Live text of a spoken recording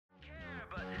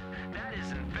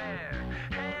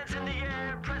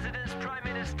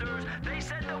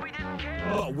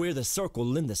but we're the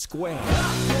circle in the square.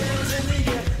 Hands in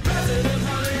the air, President,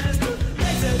 Prime Minister,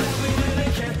 they said that we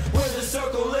didn't care. We're the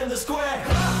circle in the square.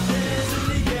 Hands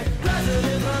in the air,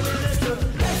 President, Prime Minister,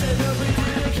 they said that we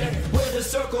didn't care. We're the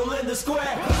circle in the square.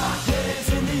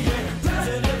 Hands in the air,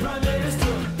 President, Prime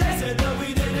Minister, they said that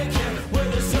we didn't care. We're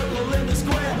the circle in the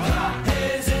square.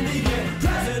 Hands in the air,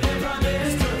 President, Prime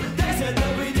Minister, they said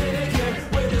that we didn't care.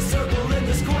 We're the circle in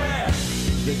the square.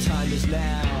 The time is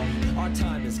now, our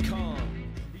time has come.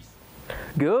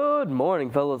 Good morning,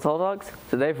 fellow Salt Dogs.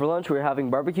 Today for lunch we're having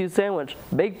barbecue sandwich,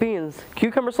 baked beans,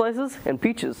 cucumber slices, and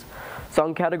peaches.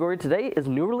 Song category today is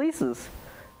new releases.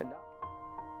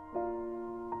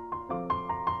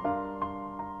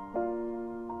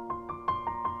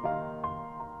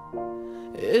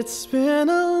 It's been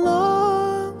a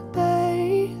long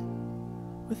day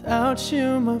without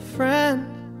you, my friend,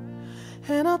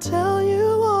 and I'll tell you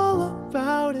all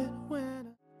about it when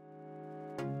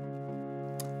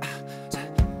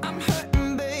I'm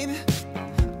hurting, baby.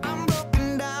 I'm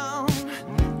broken down.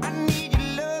 I need your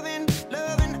loving,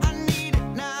 I need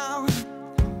it now.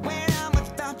 When I'm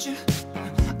without you,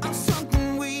 I'm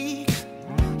something weak.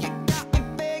 You got me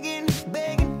begging,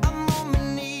 I'm on my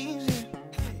knees.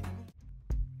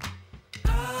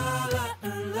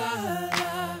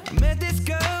 I met this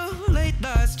girl late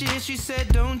last year. She said,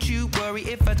 don't you worry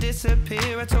if I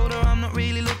disappear. I told her I'm not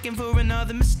really looking for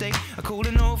another mistake. I called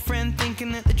an old friend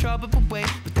thinking that the trouble would wait,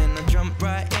 but then I jumped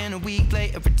right in. A week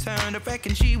later returned. I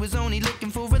reckon she was only looking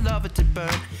for a lover to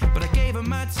burn, but I gave her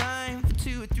my time for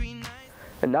 2 or 3 nights.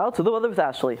 And now to the weather with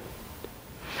Ashley.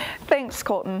 Thanks,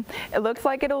 Colton. It looks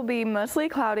like it'll be mostly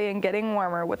cloudy and getting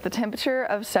warmer with the temperature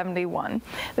of 71.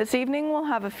 This evening we'll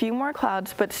have a few more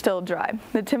clouds but still dry.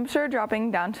 The temperature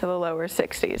dropping down to the lower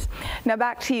 60s. Now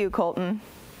back to you, Colton.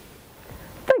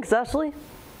 Thanks, Ashley.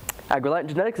 AgriLight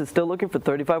Genetics is still looking for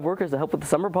 35 workers to help with the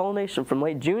summer pollination from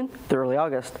late June through early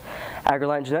August.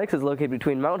 AgriLight Genetics is located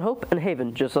between Mount Hope and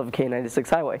Haven, just off of K96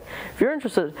 Highway. If you're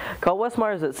interested, call Wes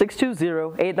Myers at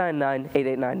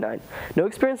 620-899-8899. No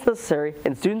experience necessary,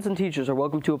 and students and teachers are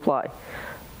welcome to apply.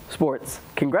 Sports.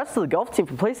 Congrats to the golf team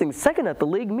for placing second at the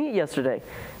league meet yesterday.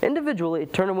 Individually,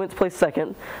 Turner Wentz placed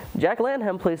second, Jack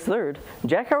Lanham placed third,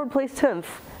 Jack Howard placed 10th,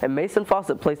 and Mason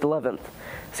Fawcett placed 11th.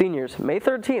 Seniors, May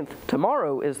 13th,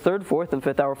 tomorrow is 3rd, 4th, and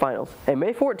 5th hour finals, and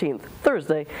May 14th,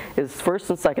 Thursday, is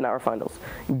 1st and 2nd hour finals.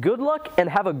 Good luck and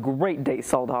have a great day,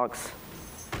 Salt Dogs.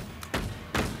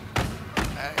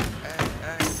 Hey.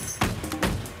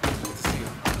 Good to see you.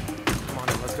 Come on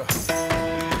in, let's go.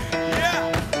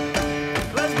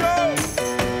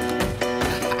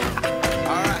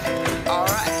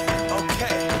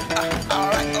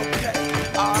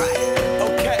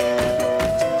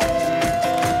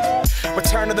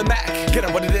 Return to the Mac, get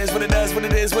up what it is, what it does, what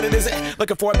it is, what it isn't.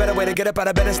 Looking for a better way to get up out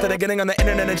of bed instead of getting on the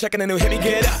internet and checking a new hit. Me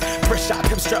get up, first shot,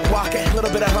 come strut walking. A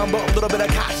little bit of humble, a little bit of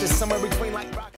cautious, somewhere between like rock.